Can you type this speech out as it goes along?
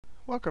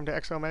Welcome to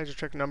Excel Magic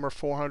Trick number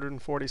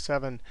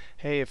 447.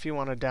 Hey, if you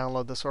want to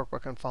download this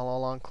workbook and follow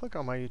along, click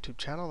on my YouTube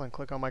channel, then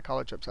click on my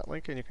college website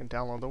link, and you can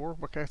download the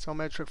workbook Excel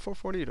Magic Trick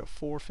 440 to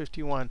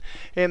 451.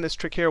 In this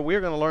trick here,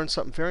 we're going to learn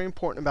something very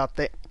important about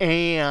the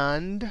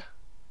and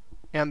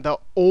the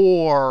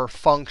or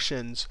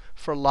functions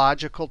for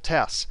logical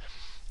tests.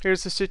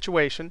 Here's the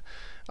situation.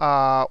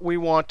 We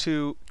want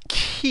to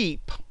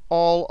keep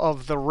all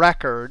of the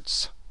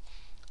records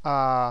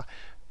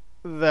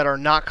that are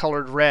not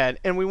colored red,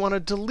 and we want to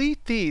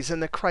delete these.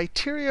 And the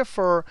criteria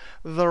for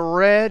the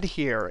red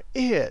here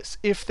is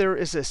if there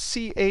is a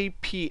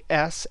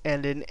CAPS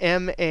and an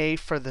MA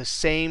for the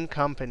same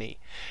company.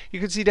 You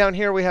can see down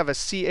here we have a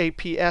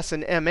CAPS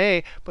and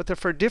MA, but they're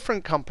for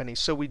different companies.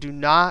 So we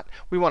want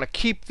to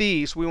keep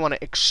these. We want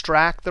to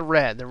extract the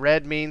red. The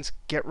red means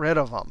get rid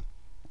of them.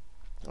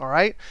 All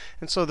right?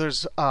 And so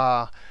there's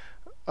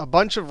a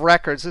bunch of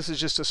records. This is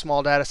just a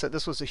small data set.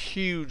 This was a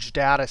huge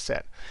data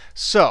set.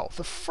 So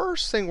the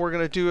first thing we're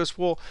going to do is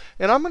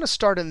and I'm going to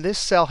start in this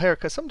cell here,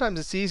 because sometimes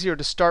it's easier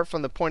to start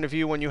from the point of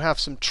view when you have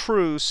some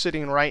trues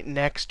sitting right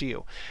next to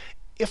you.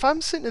 If I'm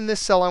sitting in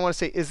this cell, I want to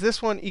say, is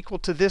this one equal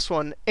to this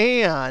one?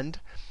 And,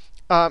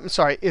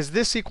 is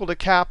this equal to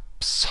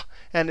caps?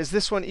 And is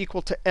this one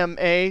equal to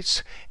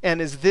MAs?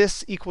 And is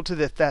this equal to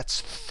this?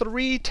 That's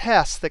three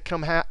tests that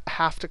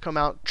have to come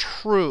out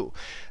true.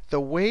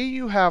 The way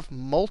you have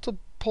multiple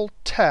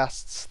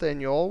tests, then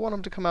you all want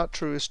them to come out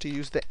true, is to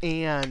use the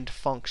AND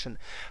function.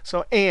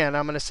 So and,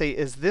 I'm going to say,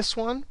 is this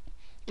one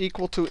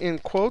equal to, in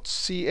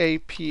quotes,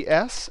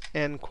 CAPS,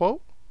 end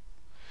quote.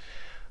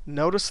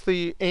 Notice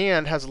the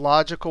AND has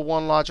logical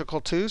 1,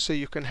 logical 2, so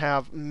you can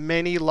have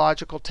many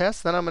logical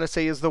tests. Then I'm going to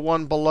say, is the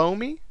one below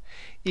me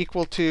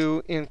equal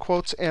to, in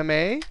quotes,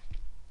 MA?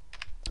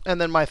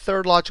 And then my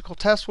third logical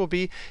test will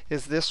be,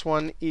 is this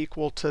one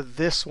equal to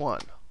this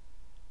one?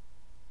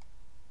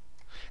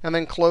 And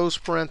then close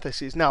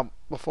parentheses. Now,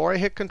 before I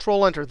hit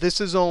Control Enter,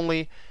 this is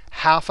only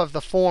half of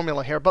the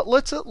formula here. But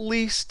let's at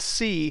least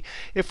see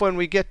if when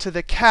we get to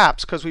the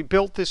caps, because we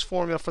built this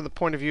formula from the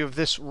point of view of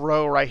this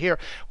row right here,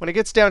 when it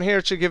gets down here,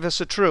 it should give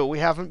us a true. We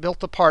haven't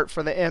built the part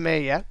for the MA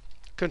yet.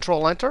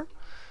 Control Enter.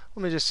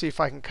 Let me just see if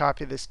I can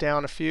copy this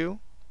down a few.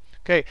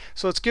 OK,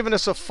 so it's given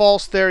us a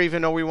false there,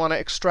 even though we want to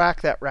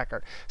extract that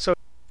record.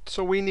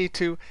 So we need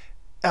to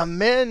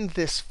amend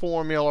this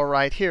formula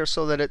right here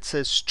so that it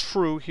says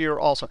true here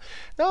also.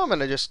 Now I'm going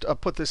to just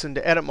put this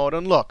into edit mode.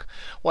 And look,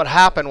 what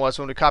happened was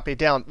when we copied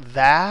down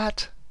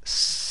that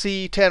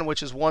C10,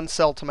 which is one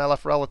cell to my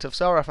left relative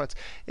cell reference,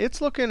 it's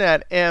looking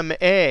at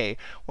MA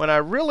when I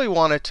really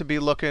want it to be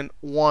looking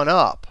one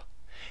up.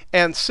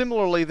 And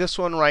similarly, this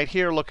one right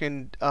here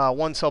looking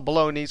one cell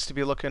below needs to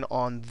be looking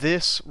on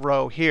this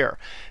row here.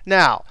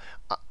 Now,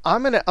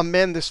 I'm going to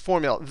amend this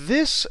formula.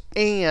 This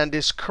and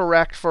is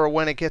correct for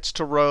when it gets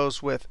to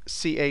rows with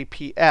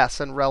CAPS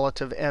and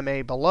relative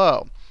MA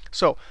below.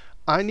 So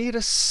I need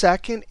a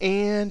second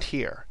and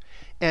here.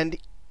 And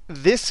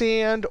this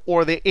and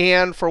or the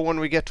and for when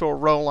we get to a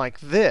row like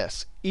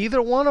this,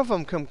 either one of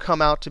them can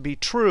come out to be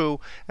true,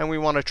 and we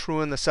want a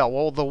true in the cell.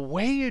 Well, the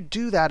way you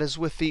do that is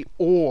with the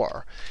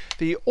or.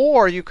 The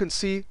or, you can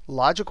see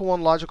logical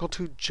 1, logical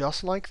 2,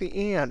 just like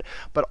the and.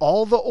 But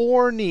all the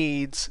or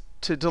needs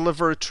to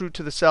deliver a true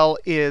to the cell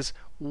is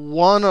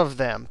one of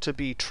them to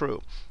be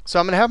true. So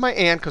I'm going to have my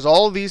and, because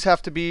all of these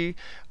have to be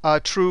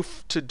true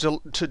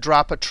to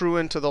drop a true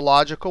into the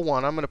logical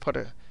 1. I'm going to put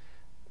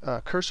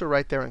a cursor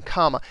right there and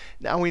comma.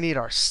 Now we need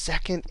our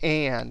second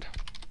and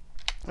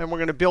we're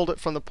going to build it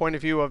from the point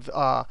of view of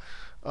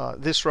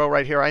this row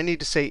right here. I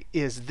need to say,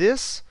 is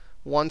this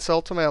one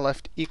cell to my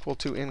left equal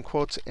to, in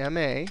quotes,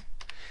 MA?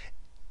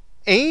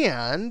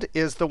 And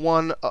is the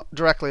one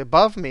directly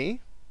above me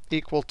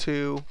equal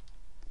to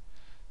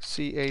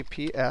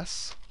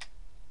CAPS?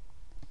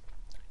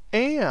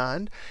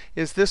 And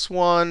is this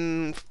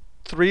one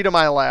 3 to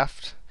my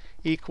left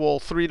equal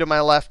 3 to my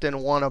left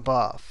and 1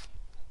 above?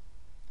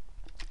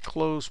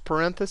 Close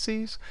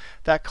parentheses.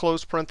 That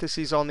close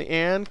parentheses on the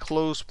and,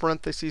 close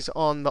parentheses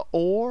on the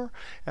or.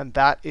 And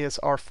that is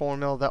our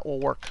formula that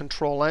will work.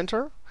 Control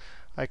Enter.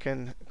 I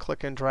can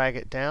click and drag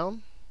it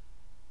down.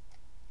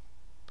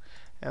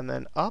 And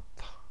then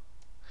up.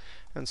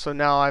 And so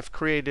now I've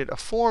created a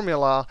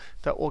formula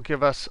that will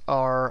give us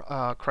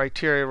our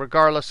criteria,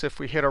 regardless if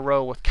we hit a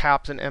row with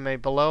caps and MA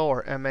below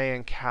or MA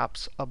and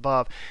caps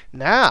above.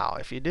 Now,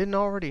 if you didn't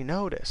already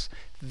notice,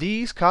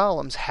 these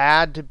columns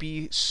had to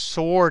be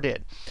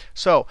sorted.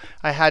 So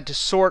I had to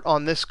sort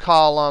on this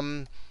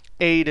column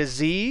A to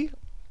Z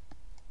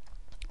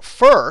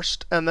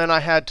first, and then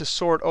I had to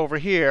sort over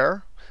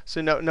here. So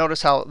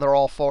notice how they're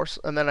all forced.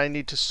 And then I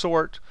need to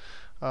sort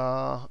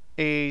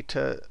A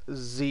to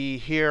Z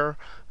here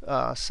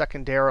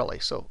secondarily.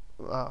 So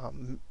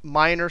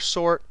minor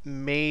sort,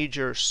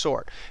 major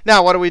sort.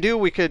 Now, what do?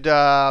 We could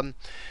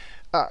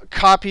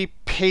copy,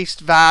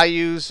 paste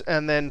values,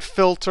 and then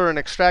filter and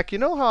extract. You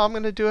know how I'm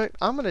going to do it?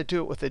 I'm going to do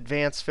it with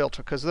advanced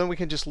filter, because then we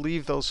can just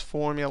leave those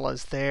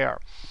formulas there.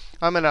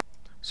 I'm going to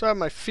So I have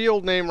my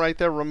field name right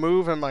there,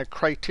 remove, and my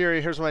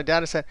criteria. Here's my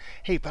data set.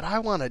 Hey, but I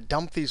want to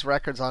dump these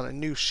records on a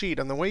new sheet.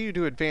 And the way you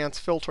do advanced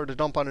filter to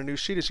dump on a new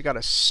sheet is you got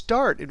to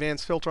start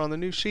advanced filter on the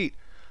new sheet.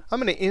 I'm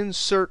going to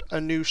insert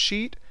a new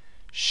sheet,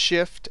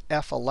 Shift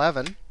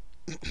F11.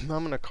 I'm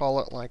going to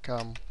call it like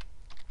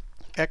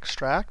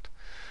extract.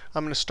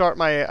 I'm going to start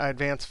my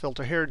advanced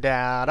filter here,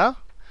 data.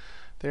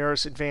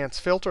 There's advanced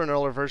filter. In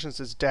earlier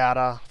versions, it's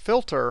data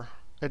filter,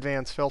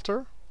 advanced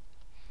filter.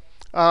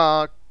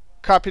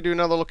 Copy to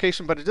another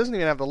location, but it doesn't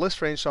even have the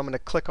list range, so I'm going to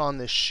click on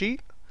this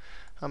sheet.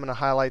 I'm going to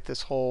highlight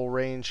this whole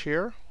range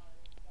here.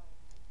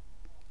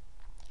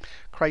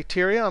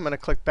 Criteria, I'm going to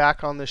click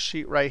back on this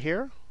sheet right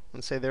here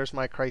and say there's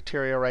my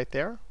criteria right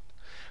there.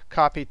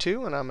 Copy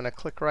to, and I'm going to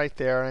click right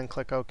there and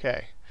click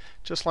OK.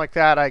 Just like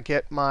that, I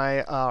get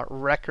my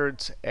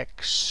records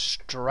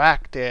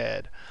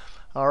extracted.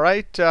 All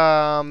right,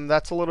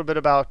 that's a little bit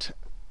about,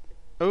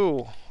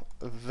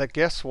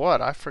 guess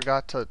what? I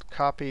forgot to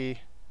copy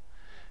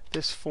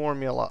this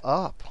formula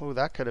up. Oh,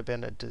 that could have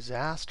been a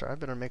disaster. I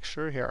better make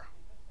sure here.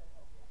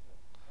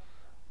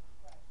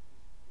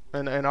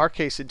 And in our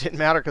case, it didn't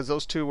matter because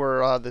those two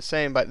were the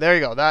same. But there you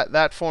go.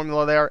 That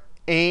formula there,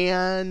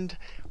 and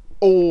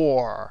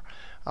or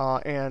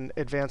and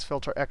advanced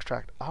filter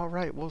extract. All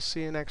right, we'll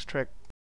see you next trick.